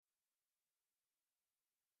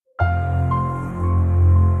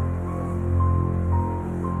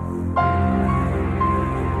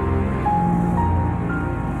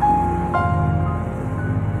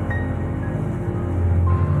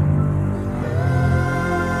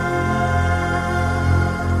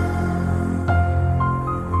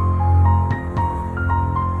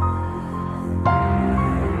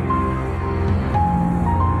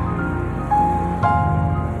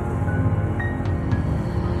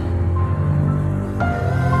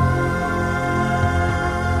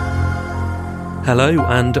Hello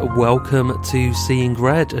and welcome to Seeing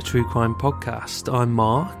Red, a true crime podcast. I'm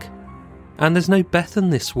Mark, and there's no Bethan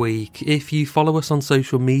this week. If you follow us on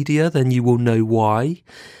social media, then you will know why.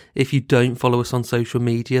 If you don't follow us on social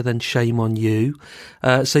media, then shame on you.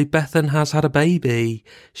 So Bethan has had a baby.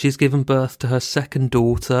 She's given birth to her second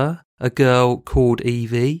daughter, a girl called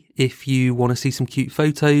Evie. If you want to see some cute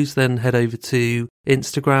photos, then head over to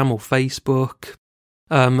Instagram or Facebook.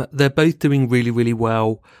 They're both doing really, really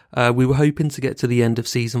well. We were hoping to get to the end of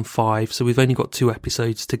season 5, so we've only got 2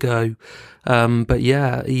 episodes to go. But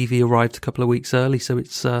yeah, Evie arrived a couple of weeks early, so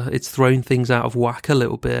it's thrown things out of whack a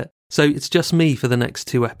little bit. So it's just me for the next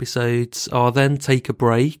 2 episodes. I'll then take a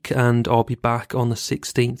break, and I'll be back on the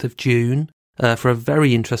 16th of June. For a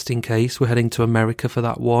very interesting case. We're heading to America for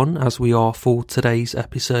that one, as we are for today's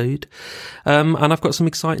episode. And I've got some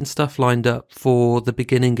exciting stuff lined up for the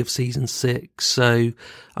beginning of season 6. So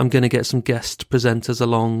I'm going to get some guest presenters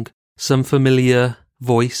along, some familiar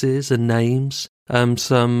voices and names,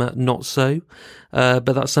 some not so. But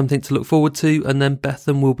that's something to look forward to. And then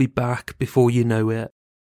Bethan will be back before you know it.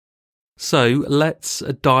 So let's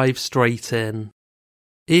dive straight in.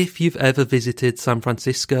 If you've ever visited San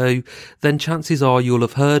Francisco, then chances are you'll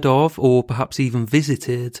have heard of, or perhaps even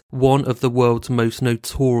visited, one of the world's most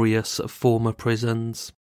notorious former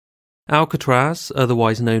prisons. Alcatraz,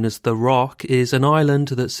 otherwise known as The Rock, is an island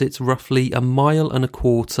that sits roughly 1.25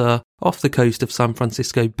 miles off the coast of San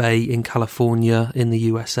Francisco Bay in California in the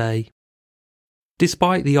USA.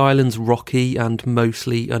 Despite the island's rocky and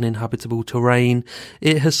mostly uninhabitable terrain,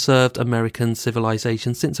 it has served American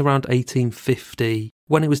civilization since around 1850,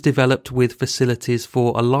 when it was developed with facilities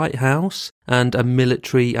for a lighthouse and a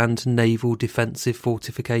military and naval defensive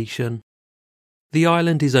fortification. The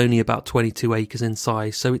island is only about 22 acres in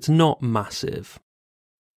size, so it's not massive.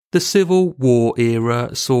 The Civil War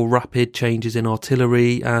era saw rapid changes in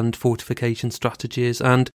artillery and fortification strategies,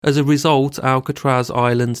 and as a result, Alcatraz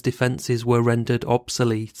Island's defences were rendered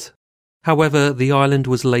obsolete. However, the island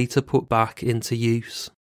was later put back into use.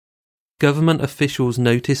 Government officials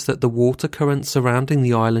noticed that the water currents surrounding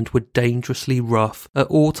the island were dangerously rough at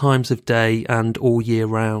all times of day and all year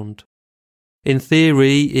round. In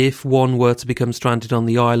theory, if one were to become stranded on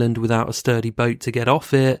the island without a sturdy boat to get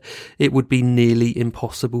off it, it would be nearly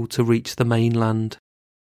impossible to reach the mainland.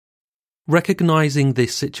 Recognising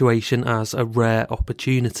this situation as a rare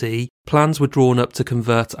opportunity, plans were drawn up to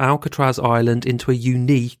convert Alcatraz Island into a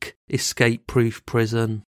unique, escape-proof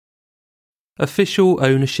prison. Official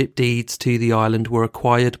ownership deeds to the island were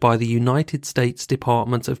acquired by the United States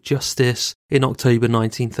Department of Justice in October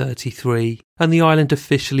 1933, and the island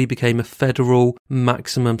officially became a federal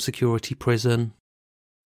maximum security prison.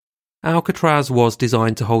 Alcatraz was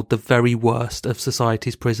designed to hold the very worst of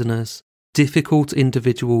society's prisoners, difficult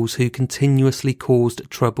individuals who continuously caused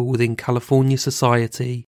trouble within California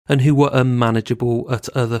society and who were unmanageable at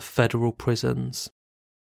other federal prisons.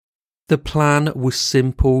 The plan was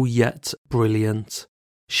simple yet brilliant.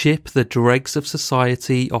 Ship the dregs of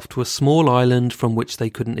society off to a small island from which they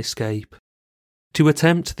couldn't escape. To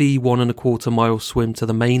attempt the 1.25 mile swim to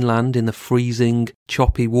the mainland in the freezing,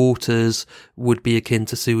 choppy waters would be akin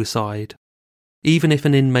to suicide. Even if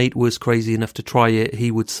an inmate was crazy enough to try it,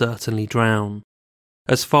 he would certainly drown.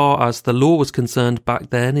 As far as the law was concerned back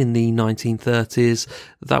then in the 1930s,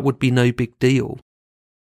 that would be no big deal.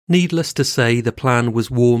 Needless to say, the plan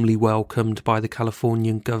was warmly welcomed by the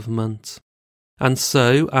Californian government. And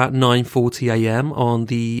so, at 9:40 a.m. on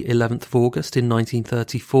the 11th of August in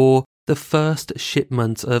 1934, the first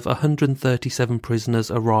shipment of 137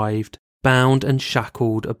 prisoners arrived, bound and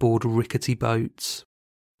shackled aboard rickety boats.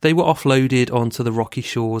 They were offloaded onto the rocky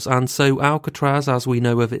shores, and so Alcatraz, as we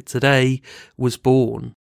know of it today, was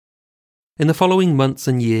born. In the following months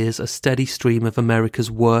and years, a steady stream of America's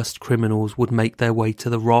worst criminals would make their way to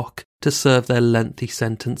the Rock to serve their lengthy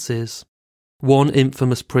sentences. One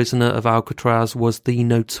infamous prisoner of Alcatraz was the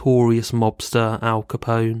notorious mobster Al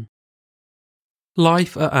Capone.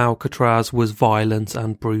 Life at Alcatraz was violent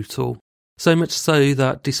and brutal, so much so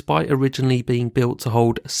that despite originally being built to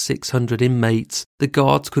hold 600 inmates, the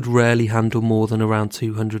guards could rarely handle more than around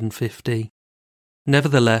 250.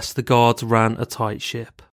 Nevertheless, the guards ran a tight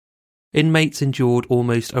ship. Inmates endured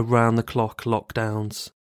almost around-the-clock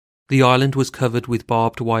lockdowns. The island was covered with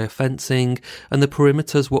barbed wire fencing, and the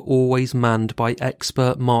perimeters were always manned by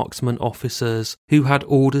expert marksman officers who had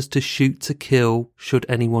orders to shoot to kill should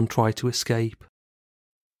anyone try to escape.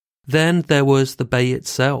 Then there was the bay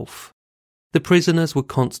itself. The prisoners were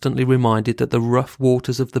constantly reminded that the rough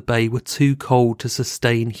waters of the bay were too cold to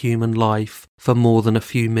sustain human life for more than a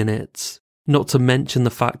few minutes, not to mention the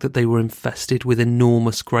fact that they were infested with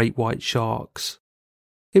enormous great white sharks.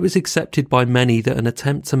 It was accepted by many that an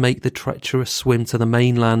attempt to make the treacherous swim to the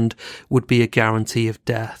mainland would be a guarantee of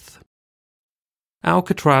death.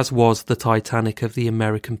 Alcatraz was the Titanic of the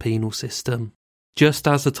American penal system. Just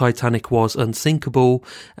as the Titanic was unsinkable,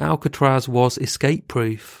 Alcatraz was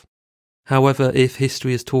escape-proof. However, if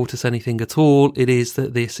history has taught us anything at all, it is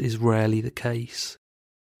that this is rarely the case.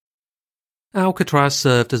 Alcatraz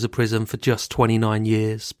served as a prison for just 29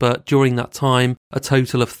 years, but during that time, a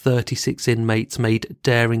total of 36 inmates made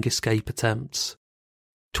daring escape attempts.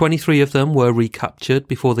 23 of them were recaptured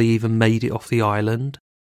before they even made it off the island.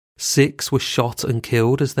 6 were shot and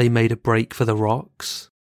killed as they made a break for the rocks.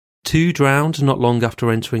 2 drowned not long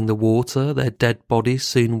after entering the water, their dead bodies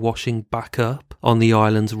soon washing back up on the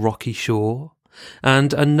island's rocky shore.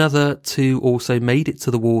 And another 2 also made it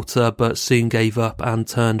to the water but soon gave up and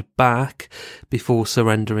turned back before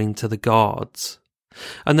surrendering to the guards.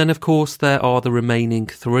 And then of course there are the remaining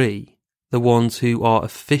 3, the ones who are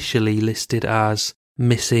officially listed as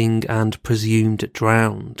missing and presumed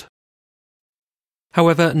drowned.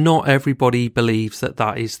 However, not everybody believes that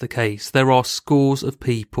that is the case. There are scores of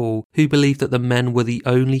people who believe that the men were the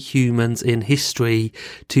only humans in history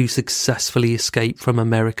to successfully escape from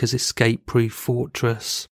America's escape-proof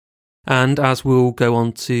fortress. And as we'll go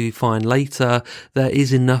on to find later, there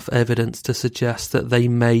is enough evidence to suggest that they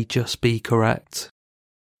may just be correct.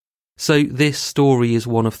 So this story is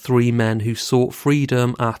one of 3 men who sought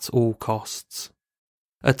freedom at all costs.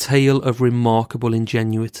 A tale of remarkable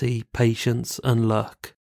ingenuity, patience and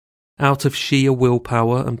luck. Out of sheer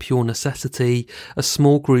willpower and pure necessity, a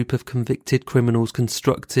small group of convicted criminals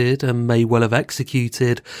constructed and may well have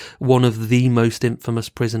executed one of the most infamous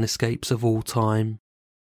prison escapes of all time.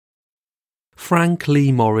 Frank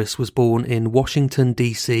Lee Morris was born in Washington,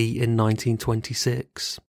 D.C. in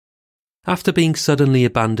 1926. After being suddenly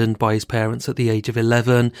abandoned by his parents at the age of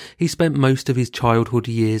 11, he spent most of his childhood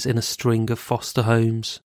years in a string of foster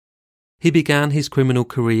homes. He began his criminal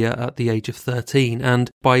career at the age of 13,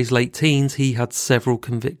 and by his late teens he had several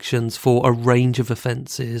convictions for a range of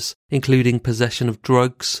offences, including possession of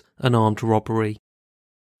drugs and armed robbery.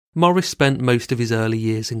 Morris spent most of his early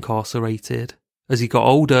years incarcerated. As he got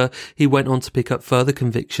older, he went on to pick up further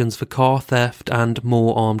convictions for car theft and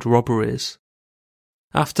more armed robberies.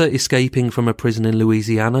 After escaping from a prison in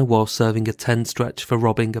Louisiana while serving a 10-stretch for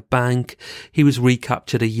robbing a bank, he was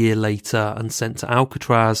recaptured a year later and sent to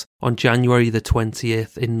Alcatraz on January the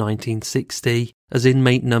 20th in 1960 as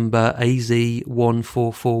inmate number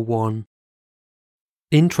AZ-1441.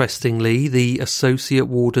 Interestingly, the Associate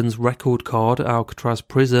Warden's record card at Alcatraz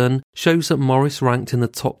Prison shows that Morris ranked in the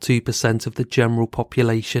top 2% of the general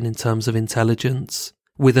population in terms of intelligence,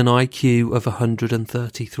 with an IQ of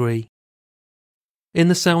 133. In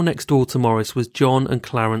the cell next door to Morris was John and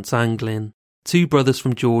Clarence Anglin, 2 brothers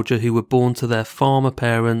from Georgia who were born to their farmer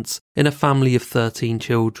parents in a family of 13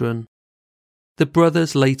 children. The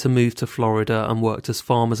brothers later moved to Florida and worked as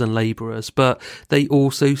farmers and labourers, but they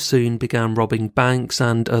also soon began robbing banks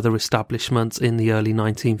and other establishments in the early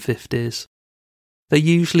 1950s. They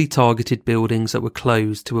usually targeted buildings that were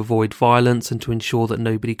closed to avoid violence and to ensure that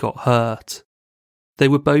nobody got hurt. They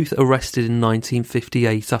were both arrested in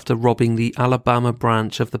 1958 after robbing the Alabama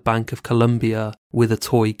branch of the Bank of Columbia with a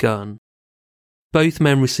toy gun. Both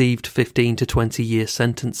men received 15 to 20-year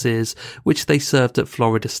sentences, which they served at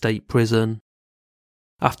Florida State Prison.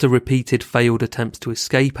 After repeated failed attempts to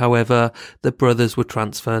escape, however, the brothers were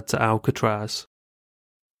transferred to Alcatraz.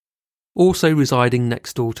 Also residing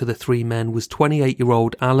next door to the 3 men was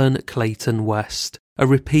 28-year-old Alan Clayton West, a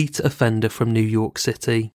repeat offender from New York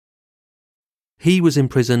City. He was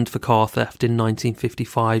imprisoned for car theft in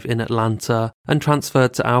 1955 in Atlanta and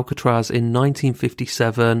transferred to Alcatraz in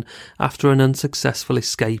 1957 after an unsuccessful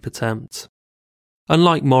escape attempt.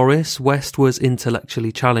 Unlike Morris, West was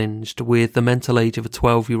intellectually challenged, with the mental age of a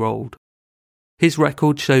 12-year-old. His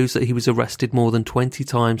record shows that he was arrested more than 20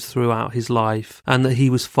 times throughout his life and that he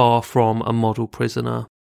was far from a model prisoner.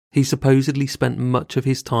 He supposedly spent much of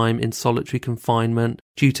his time in solitary confinement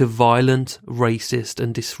due to violent, racist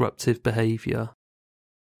and disruptive behaviour.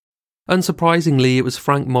 Unsurprisingly, it was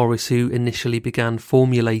Frank Morris who initially began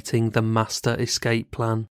formulating the master escape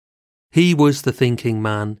plan. He was the thinking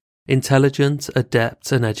man, intelligent,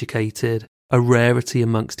 adept and educated, a rarity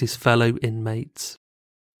amongst his fellow inmates.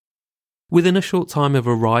 Within a short time of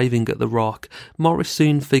arriving at the Rock, Morris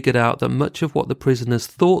soon figured out that much of what the prisoners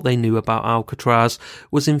thought they knew about Alcatraz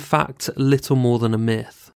was in fact little more than a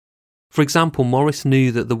myth. For example, Morris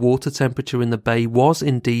knew that the water temperature in the bay was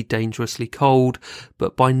indeed dangerously cold,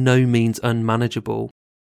 but by no means unmanageable.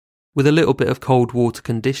 With a little bit of cold water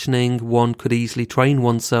conditioning, one could easily train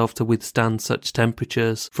oneself to withstand such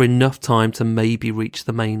temperatures for enough time to maybe reach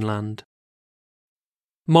the mainland.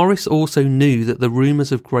 Morris also knew that the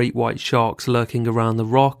rumours of great white sharks lurking around the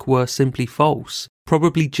rock were simply false,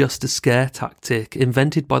 probably just a scare tactic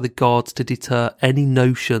invented by the guards to deter any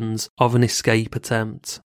notions of an escape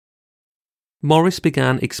attempt. Morris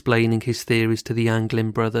began explaining his theories to the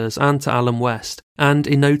Anglin brothers and to Alan West, and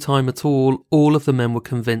in no time at all of the men were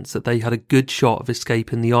convinced that they had a good shot of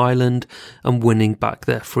escaping the island and winning back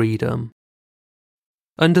their freedom.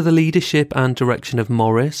 Under the leadership and direction of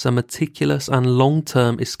Morris, a meticulous and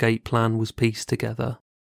long-term escape plan was pieced together.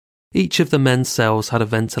 Each of the men's cells had a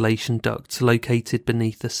ventilation duct located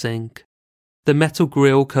beneath the sink. The metal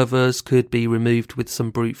grille covers could be removed with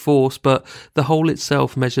some brute force, but the hole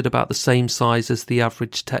itself measured about the same size as the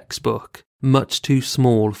average textbook, much too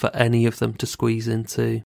small for any of them to squeeze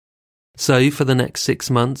into. So for the next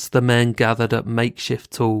 6 months, the men gathered up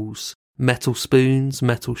makeshift tools, metal spoons,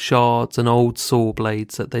 metal shards and old saw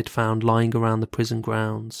blades that they'd found lying around the prison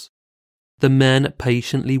grounds. The men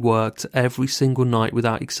patiently worked every single night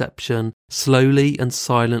without exception, slowly and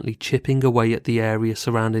silently chipping away at the area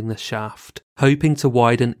surrounding the shaft, hoping to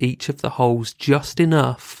widen each of the holes just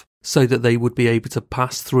enough so that they would be able to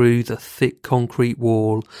pass through the thick concrete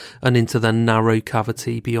wall and into the narrow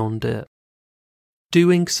cavity beyond it.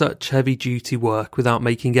 Doing such heavy-duty work without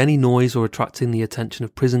making any noise or attracting the attention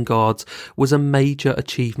of prison guards was a major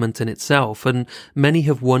achievement in itself, and many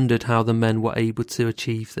have wondered how the men were able to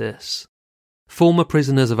achieve this. Former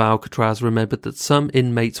prisoners of Alcatraz remembered that some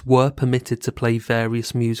inmates were permitted to play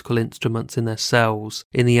various musical instruments in their cells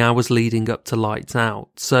in the hours leading up to lights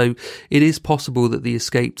out, so it is possible that the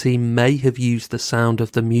escape team may have used the sound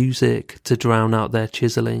of the music to drown out their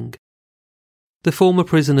chiselling. The former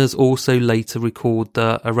prisoners also later record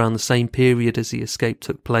that around the same period as the escape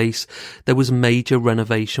took place, there was major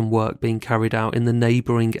renovation work being carried out in the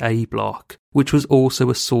neighbouring A block, which was also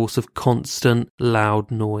a source of constant,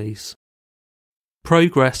 loud noise.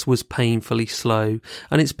 Progress was painfully slow,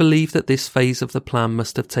 and it's believed that this phase of the plan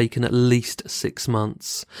must have taken at least 6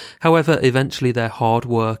 months. However, eventually their hard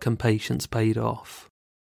work and patience paid off.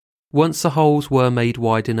 Once the holes were made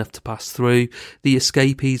wide enough to pass through, the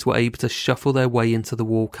escapees were able to shuffle their way into the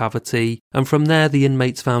wall cavity, and from there the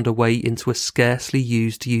inmates found a way into a scarcely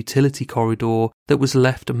used utility corridor that was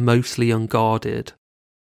left mostly unguarded.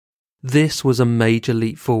 This was a major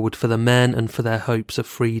leap forward for the men and for their hopes of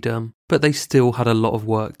freedom, but they still had a lot of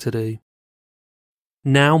work to do.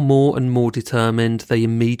 Now more and more determined, they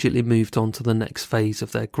immediately moved on to the next phase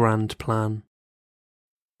of their grand plan.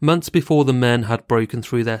 Months before the men had broken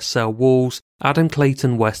through their cell walls, Adam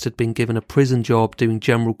Clayton West had been given a prison job doing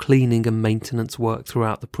general cleaning and maintenance work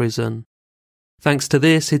throughout the prison. Thanks to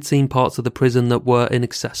this, he'd seen parts of the prison that were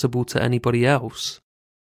inaccessible to anybody else.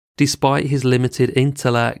 Despite his limited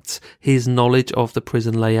intellect, his knowledge of the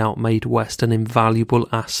prison layout made West an invaluable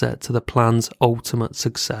asset to the plan's ultimate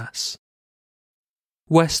success.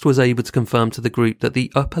 West was able to confirm to the group that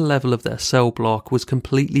the upper level of their cell block was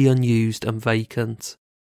completely unused and vacant.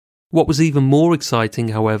 What was even more exciting,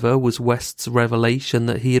 however, was West's revelation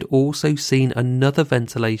that he had also seen another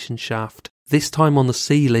ventilation shaft, this time on the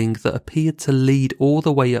ceiling, that appeared to lead all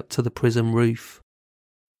the way up to the prison roof.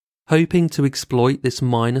 Hoping to exploit this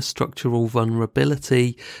minor structural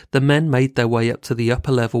vulnerability, the men made their way up to the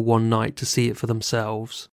upper level one night to see it for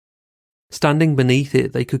themselves. Standing beneath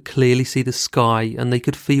it, they could clearly see the sky and they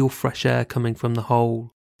could feel fresh air coming from the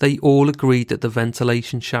hole. They all agreed that the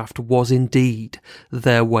ventilation shaft was indeed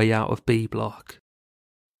their way out of B block.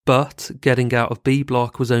 But getting out of B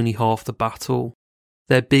block was only half the battle.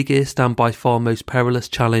 Their biggest and by far most perilous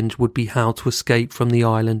challenge would be how to escape from the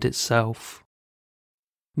island itself.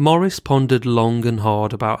 Morris pondered long and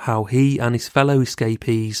hard about how he and his fellow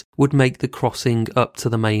escapees would make the crossing up to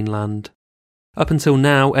the mainland. Up until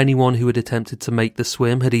now, anyone who had attempted to make the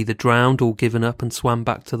swim had either drowned or given up and swam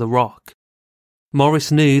back to the rock. Morris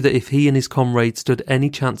knew that if he and his comrades stood any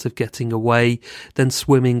chance of getting away, then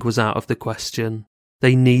swimming was out of the question.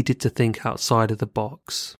 They needed to think outside of the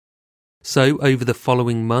box. So, over the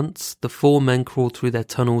following months, the 4 men crawled through their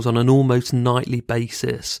tunnels on an almost nightly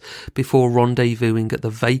basis before rendezvousing at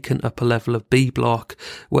the vacant upper level of B block,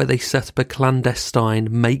 where they set up a clandestine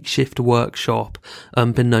makeshift workshop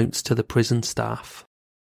unbeknownst to the prison staff.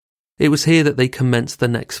 It was here that they commenced the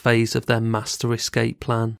next phase of their master escape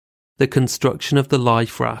plan, the construction of the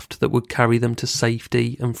life raft that would carry them to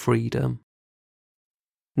safety and freedom.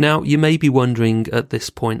 Now, you may be wondering at this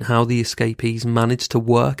point how the escapees managed to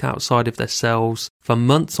work outside of their cells for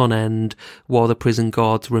months on end while the prison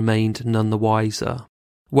guards remained none the wiser.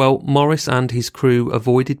 Well, Morris and his crew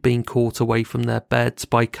avoided being caught away from their beds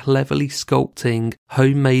by cleverly sculpting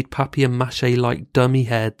homemade papier-mâché-like dummy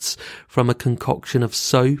heads from a concoction of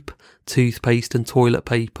soap, toothpaste and toilet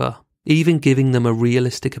paper, even giving them a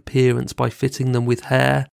realistic appearance by fitting them with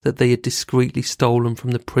hair that they had discreetly stolen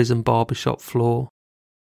from the prison barbershop floor.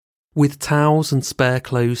 With towels and spare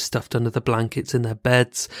clothes stuffed under the blankets in their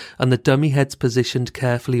beds and the dummy heads positioned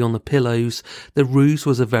carefully on the pillows, the ruse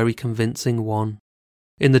was a very convincing one.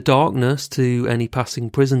 In the darkness, to any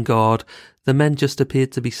passing prison guard, the men just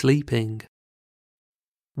appeared to be sleeping.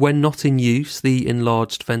 When not in use, the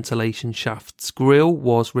enlarged ventilation shaft's grill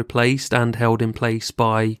was replaced and held in place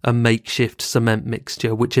by a makeshift cement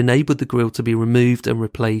mixture which enabled the grill to be removed and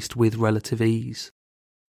replaced with relative ease.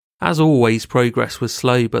 As always, progress was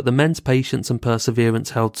slow, but the men's patience and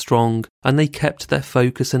perseverance held strong, and they kept their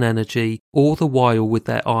focus and energy, all the while with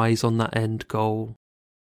their eyes on that end goal.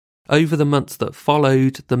 Over the months that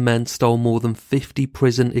followed, the men stole more than 50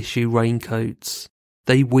 prison-issue raincoats.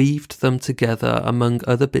 They weaved them together among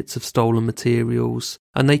other bits of stolen materials,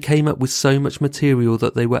 and they came up with so much material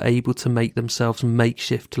that they were able to make themselves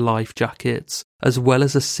makeshift life jackets, as well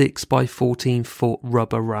as a 6x14-foot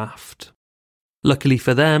rubber raft. Luckily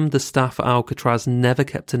for them, the staff at Alcatraz never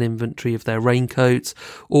kept an inventory of their raincoats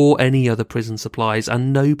or any other prison supplies,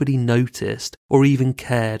 and nobody noticed or even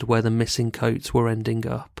cared where the missing coats were ending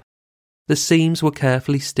up. The seams were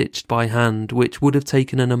carefully stitched by hand, which would have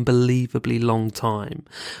taken an unbelievably long time,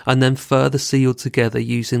 and then further sealed together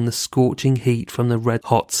using the scorching heat from the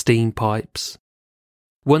red-hot steam pipes.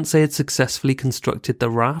 Once they had successfully constructed the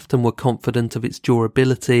raft and were confident of its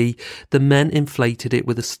durability, the men inflated it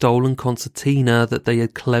with a stolen concertina that they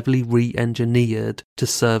had cleverly re-engineered to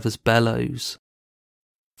serve as bellows.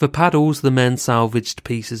 For paddles, the men salvaged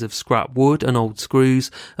pieces of scrap wood and old screws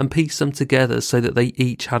and pieced them together so that they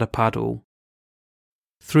each had a paddle.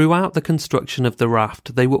 Throughout the construction of the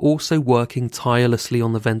raft, they were also working tirelessly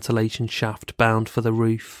on the ventilation shaft bound for the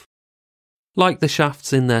roof. Like the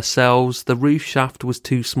shafts in their cells, the roof shaft was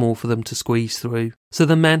too small for them to squeeze through, so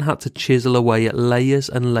the men had to chisel away at layers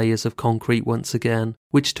and layers of concrete once again,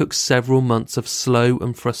 which took several months of slow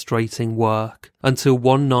and frustrating work, until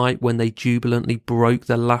one night when they jubilantly broke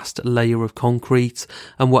the last layer of concrete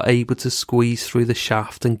and were able to squeeze through the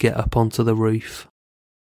shaft and get up onto the roof.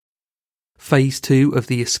 Phase 2 of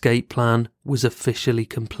the escape plan was officially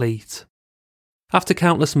complete. After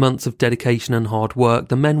countless months of dedication and hard work,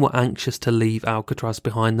 the men were anxious to leave Alcatraz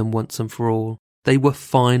behind them once and for all. They were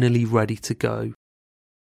finally ready to go.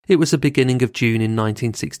 It was the beginning of June in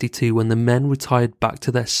 1962 when the men retired back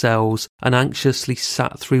to their cells and anxiously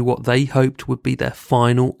sat through what they hoped would be their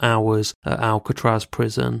final hours at Alcatraz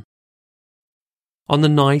prison. On the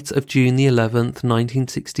night of June the 11th,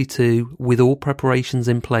 1962, with all preparations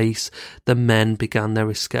in place, the men began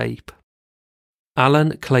their escape.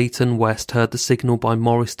 Alan Clayton West heard the signal by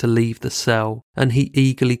Morris to leave the cell, and he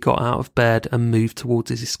eagerly got out of bed and moved towards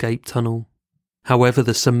his escape tunnel. However,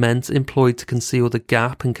 the cement employed to conceal the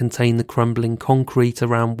gap and contain the crumbling concrete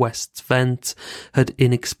around West's vent had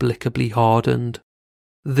inexplicably hardened.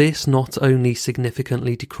 This not only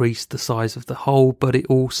significantly decreased the size of the hole, but it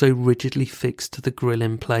also rigidly fixed the grill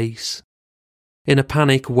in place. In a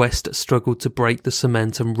panic, West struggled to break the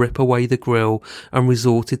cement and rip away the grill and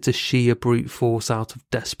resorted to sheer brute force out of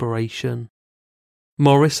desperation.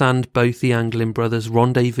 Morris and both the Anglin brothers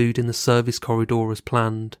rendezvoused in the service corridor as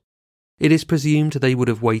planned. It is presumed they would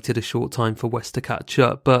have waited a short time for West to catch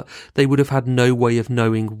up, but they would have had no way of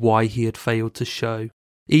knowing why he had failed to show.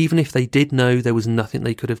 Even if they did know, there was nothing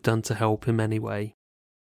they could have done to help him anyway.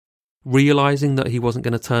 Realising that he wasn't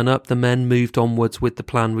going to turn up, the men moved onwards with the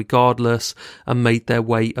plan regardless and made their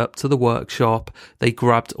way up to the workshop. They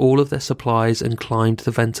grabbed all of their supplies and climbed the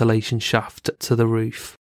ventilation shaft to the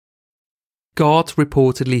roof. Guards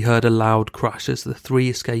reportedly heard a loud crash as the 3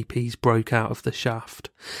 escapees broke out of the shaft.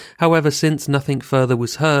 However, since nothing further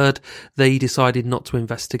was heard, they decided not to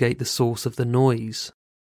investigate the source of the noise.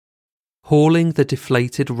 Hauling the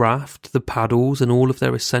deflated raft, the paddles and all of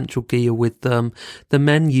their essential gear with them, the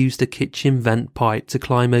men used a kitchen vent pipe to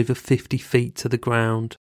climb over 50 feet to the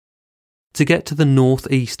ground. To get to the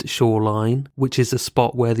northeast shoreline, which is the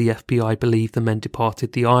spot where the FBI believe the men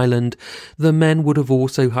departed the island, the men would have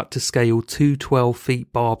also had to scale 2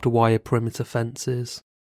 12-feet barbed wire perimeter fences.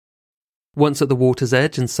 Once at the water's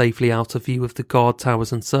edge and safely out of view of the guard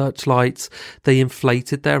towers and searchlights, they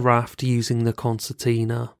inflated their raft using the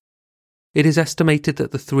concertina. It is estimated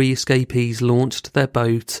that the 3 escapees launched their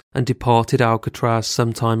boat and departed Alcatraz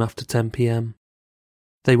sometime after 10 p.m.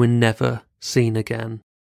 They were never seen again.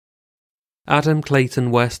 Adam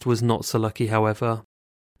Clayton West was not so lucky, however.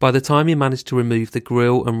 By the time he managed to remove the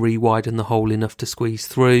grille and re-widen the hole enough to squeeze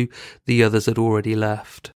through, the others had already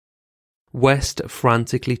left. West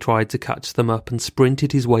frantically tried to catch them up and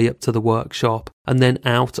sprinted his way up to the workshop and then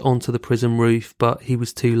out onto the prison roof, but he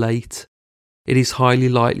was too late. It is highly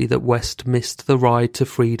likely that West missed the ride to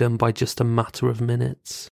freedom by just a matter of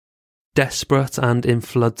minutes. Desperate and in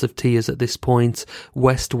floods of tears at this point,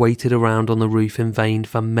 West waited around on the roof in vain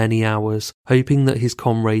for many hours, hoping that his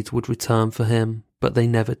comrades would return for him, but they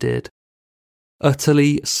never did.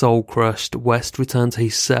 Utterly soul-crushed, West returned to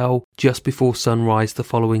his cell just before sunrise the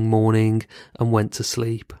following morning and went to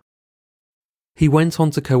sleep. He went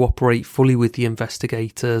on to cooperate fully with the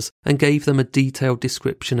investigators and gave them a detailed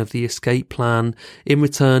description of the escape plan. In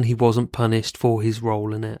return, he wasn't punished for his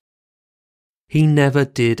role in it. He never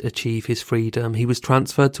did achieve his freedom. He was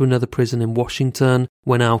transferred to another prison in Washington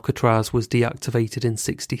when Alcatraz was deactivated in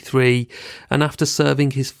 1963, and after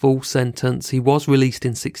serving his full sentence, he was released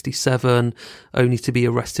in 1967, only to be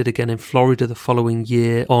arrested again in Florida the following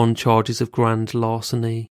year on charges of grand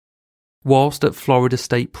larceny. Whilst at Florida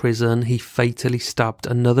State Prison, he fatally stabbed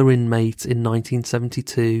another inmate in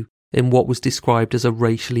 1972 in what was described as a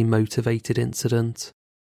racially motivated incident.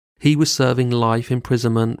 He was serving life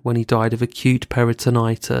imprisonment when he died of acute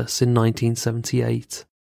peritonitis in 1978.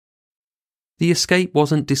 The escape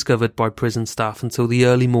wasn't discovered by prison staff until the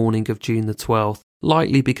early morning of June the 12th,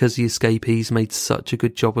 likely because the escapees made such a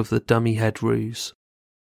good job of the dummy head ruse.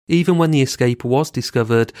 Even when the escape was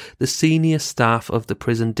discovered, the senior staff of the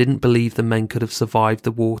prison didn't believe the men could have survived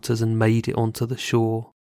the waters and made it onto the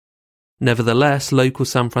shore. Nevertheless, local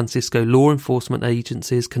San Francisco law enforcement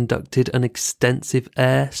agencies conducted an extensive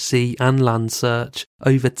air, sea and land search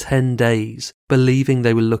over 10 days, believing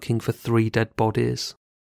they were looking for 3 dead bodies.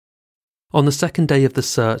 On the second day of the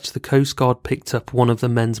search, the Coast Guard picked up one of the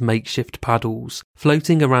men's makeshift paddles,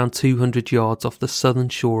 floating around 200 yards off the southern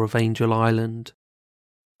shore of Angel Island.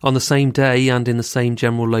 On the same day and in the same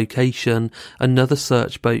general location, another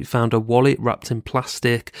search boat found a wallet wrapped in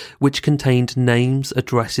plastic which contained names,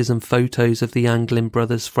 addresses and photos of the Anglin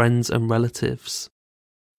brothers' friends and relatives.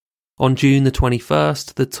 On June the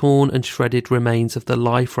 21st, the torn and shredded remains of the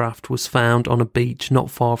life raft was found on a beach not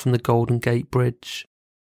far from the Golden Gate Bridge.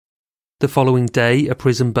 The following day, a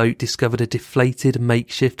prison boat discovered a deflated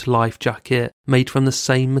makeshift life jacket made from the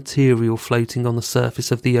same material floating on the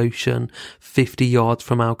surface of the ocean 50 yards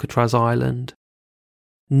from Alcatraz Island.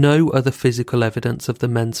 No other physical evidence of the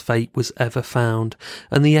men's fate was ever found,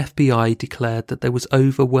 and the FBI declared that there was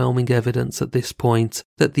overwhelming evidence at this point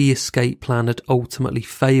that the escape plan had ultimately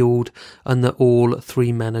failed and that all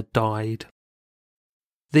 3 men had died.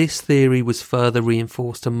 This theory was further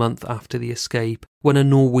reinforced a month after the escape, when a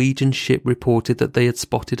Norwegian ship reported that they had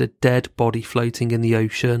spotted a dead body floating in the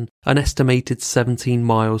ocean, an estimated 17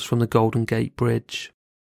 miles from the Golden Gate Bridge.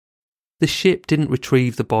 The ship didn't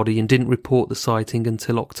retrieve the body and didn't report the sighting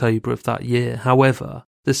until October of that year. However,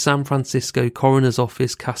 the San Francisco coroner's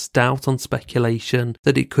office cast doubt on speculation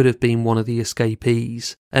that it could have been one of the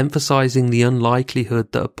escapees, emphasizing the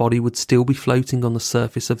unlikelihood that a body would still be floating on the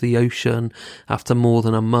surface of the ocean after more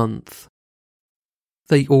than a month.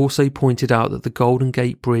 They also pointed out that the Golden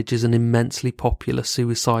Gate Bridge is an immensely popular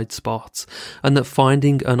suicide spot, and that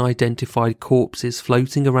finding unidentified corpses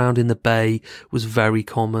floating around in the bay was very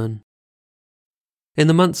common. In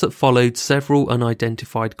the months that followed, several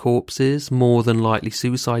unidentified corpses, more than likely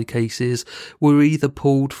suicide cases, were either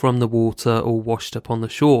pulled from the water or washed up on the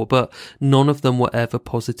shore, but none of them were ever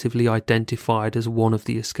positively identified as one of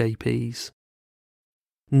the escapees.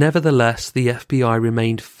 Nevertheless, the FBI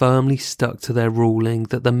remained firmly stuck to their ruling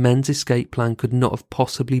that the men's escape plan could not have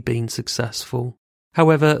possibly been successful.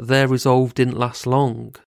 However, their resolve didn't last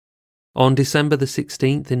long. On December the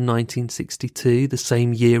 16th in 1962, the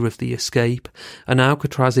same year of the escape, an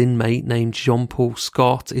Alcatraz inmate named Jean-Paul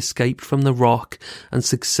Scott escaped from the rock and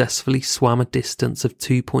successfully swam a distance of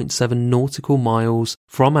 2.7 nautical miles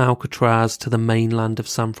from Alcatraz to the mainland of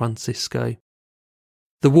San Francisco.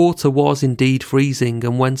 The water was indeed freezing,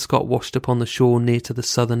 and when Scott washed up on the shore near to the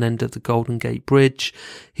southern end of the Golden Gate Bridge,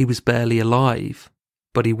 he was barely alive,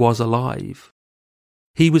 but he was alive.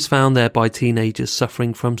 He was found there by teenagers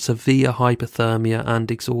suffering from severe hypothermia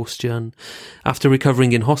and exhaustion. After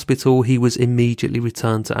recovering in hospital, he was immediately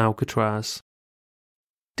returned to Alcatraz.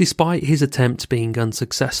 Despite his attempt being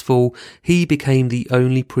unsuccessful, he became the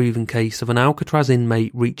only proven case of an Alcatraz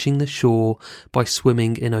inmate reaching the shore by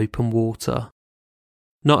swimming in open water.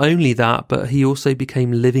 Not only that, but he also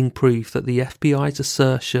became living proof that the FBI's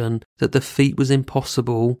assertion that the feat was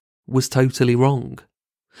impossible was totally wrong.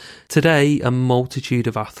 Today, a multitude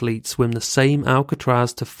of athletes swim the same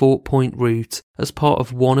Alcatraz to Fort Point route as part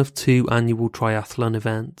of one of 2 annual triathlon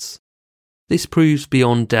events. This proves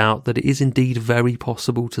beyond doubt that it is indeed very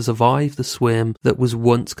possible to survive the swim that was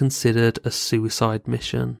once considered a suicide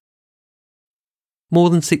mission. More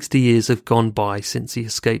than 60 years have gone by since the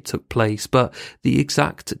escape took place, but the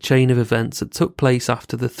exact chain of events that took place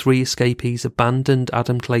after the 3 escapees abandoned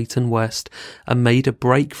Adam Clayton West and made a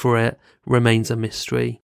break for it remains a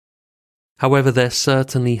mystery. However, there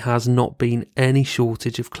certainly has not been any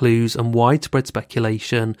shortage of clues and widespread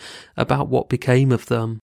speculation about what became of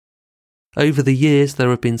them. Over the years,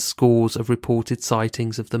 there have been scores of reported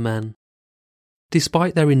sightings of the men.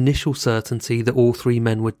 Despite their initial certainty that all 3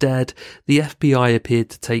 men were dead, the FBI appeared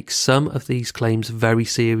to take some of these claims very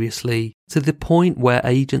seriously, to the point where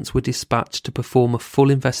agents were dispatched to perform a full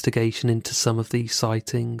investigation into some of these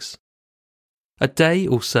sightings. A day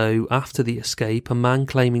or so after the escape, a man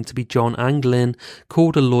claiming to be John Anglin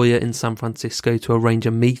called a lawyer in San Francisco to arrange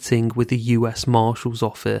a meeting with the US Marshal's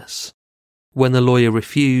office. When the lawyer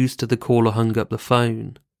refused, the caller hung up the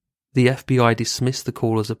phone. The FBI dismissed the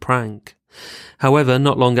call as a prank. However,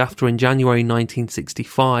 not long after, in January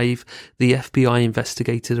 1965, the FBI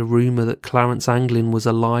investigated a rumour that Clarence Anglin was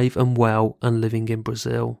alive and well and living in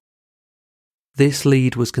Brazil. This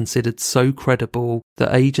lead was considered so credible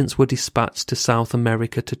that agents were dispatched to South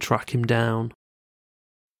America to track him down.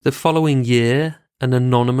 The following year, an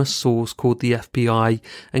anonymous source called the FBI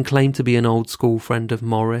and claimed to be an old school friend of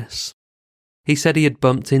Morris. He said he had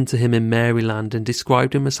bumped into him in Maryland and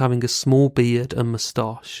described him as having a small beard and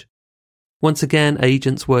moustache. Once again,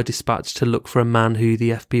 agents were dispatched to look for a man who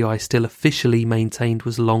the FBI still officially maintained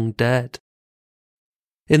was long dead.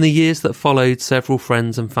 In the years that followed, several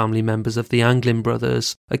friends and family members of the Anglin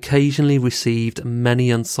brothers occasionally received many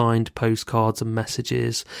unsigned postcards and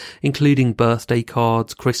messages, including birthday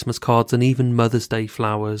cards, Christmas cards, and even Mother's Day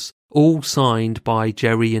flowers, all signed by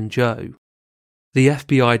Jerry and Joe. The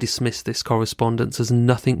FBI dismissed this correspondence as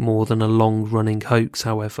nothing more than a long-running hoax,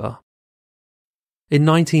 however. In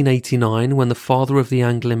 1989, when the father of the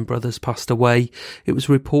Anglin brothers passed away, it was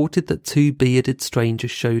reported that 2 bearded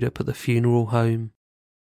strangers showed up at the funeral home.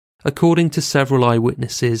 According to several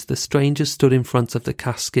eyewitnesses, the strangers stood in front of the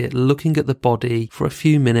casket looking at the body for a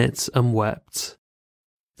few minutes and wept.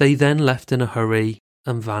 They then left in a hurry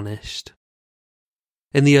and vanished.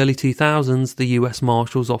 In the early 2000s, the US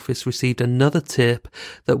Marshal's Office received another tip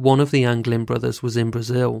that one of the Anglin brothers was in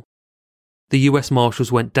Brazil. The US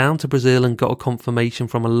Marshals went down to Brazil and got a confirmation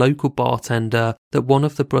from a local bartender that one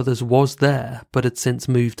of the brothers was there but had since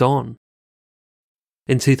moved on.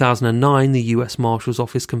 In 2009, the US Marshal's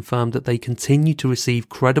Office confirmed that they continue to receive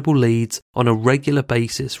credible leads on a regular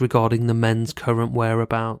basis regarding the men's current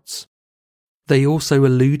whereabouts. They also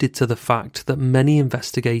alluded to the fact that many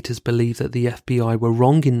investigators believe that the FBI were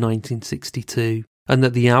wrong in 1962 and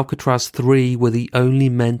that the Alcatraz 3 were the only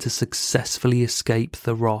men to successfully escape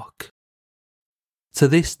the rock. To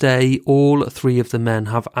this day, all 3 of the men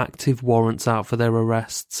have active warrants out for their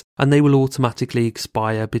arrests, and they will automatically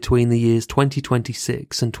expire between the years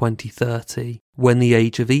 2026 and 2030, when the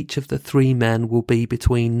age of each of the 3 men will be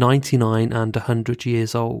between 99 and 100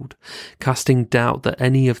 years old, casting doubt that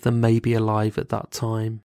any of them may be alive at that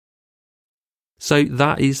time. So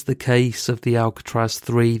that is the case of the Alcatraz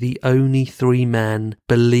 3, the only 3 men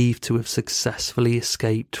believed to have successfully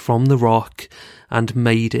escaped from the rock and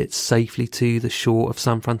made it safely to the shore of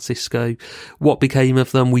San Francisco. What became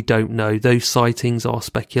of them, we don't know. Those sightings are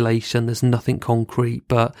speculation, there's nothing concrete,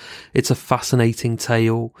 but it's a fascinating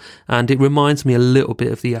tale, and it reminds me a little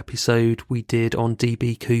bit of the episode we did on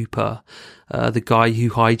D.B. Cooper, the guy who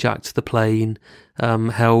hijacked the plane,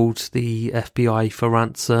 held the FBI for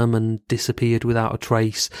ransom and disappeared without a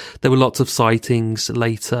trace. There were lots of sightings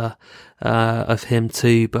later of him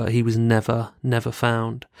too, but he was never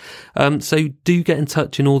found. So do get in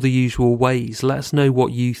touch in all the usual ways. Let us know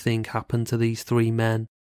what you think happened to these 3 men.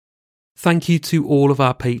 Thank you to all of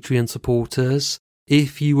our Patreon supporters.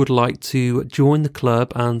 If you would like to join the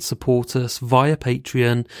club and support us via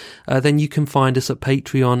Patreon, then you can find us at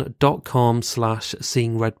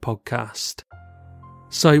patreon.com/seeingredpodcast.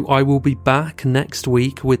 So I will be back next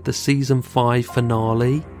week with the season 5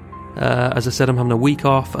 finale. As I said, I'm having a week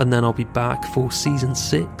off, and then I'll be back for season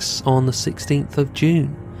 6 on the 16th of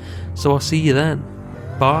June. So I'll see you then.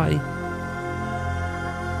 Bye.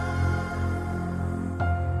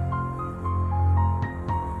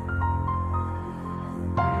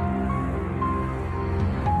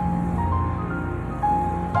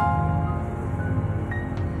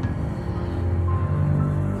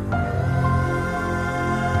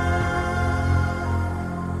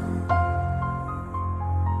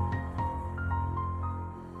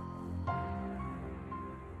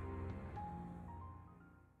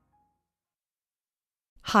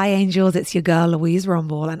 Hi angels, it's your girl Louise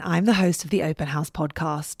Rumble and I'm the host of the Open House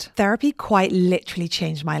podcast. Therapy quite literally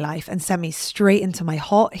changed my life and sent me straight into my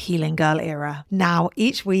hot healing girl era. Now,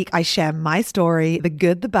 each week I share my story, the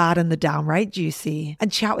good, the bad and the downright juicy, and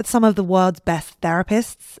chat with some of the world's best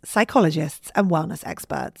therapists, psychologists and wellness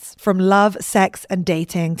experts. From love, sex and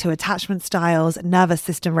dating to attachment styles, nervous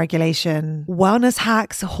system regulation, wellness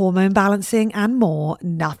hacks, hormone balancing and more,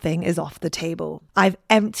 nothing is off the table. I've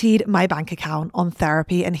emptied my bank account on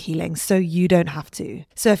therapy and healing so you don't have to.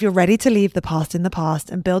 So if you're ready to leave the past in the past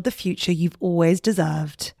and build the future you've always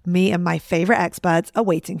deserved, me and my favorite experts are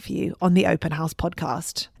waiting for you on the Open House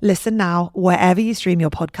podcast. Listen now wherever you stream your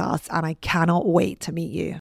podcasts and I cannot wait to meet you.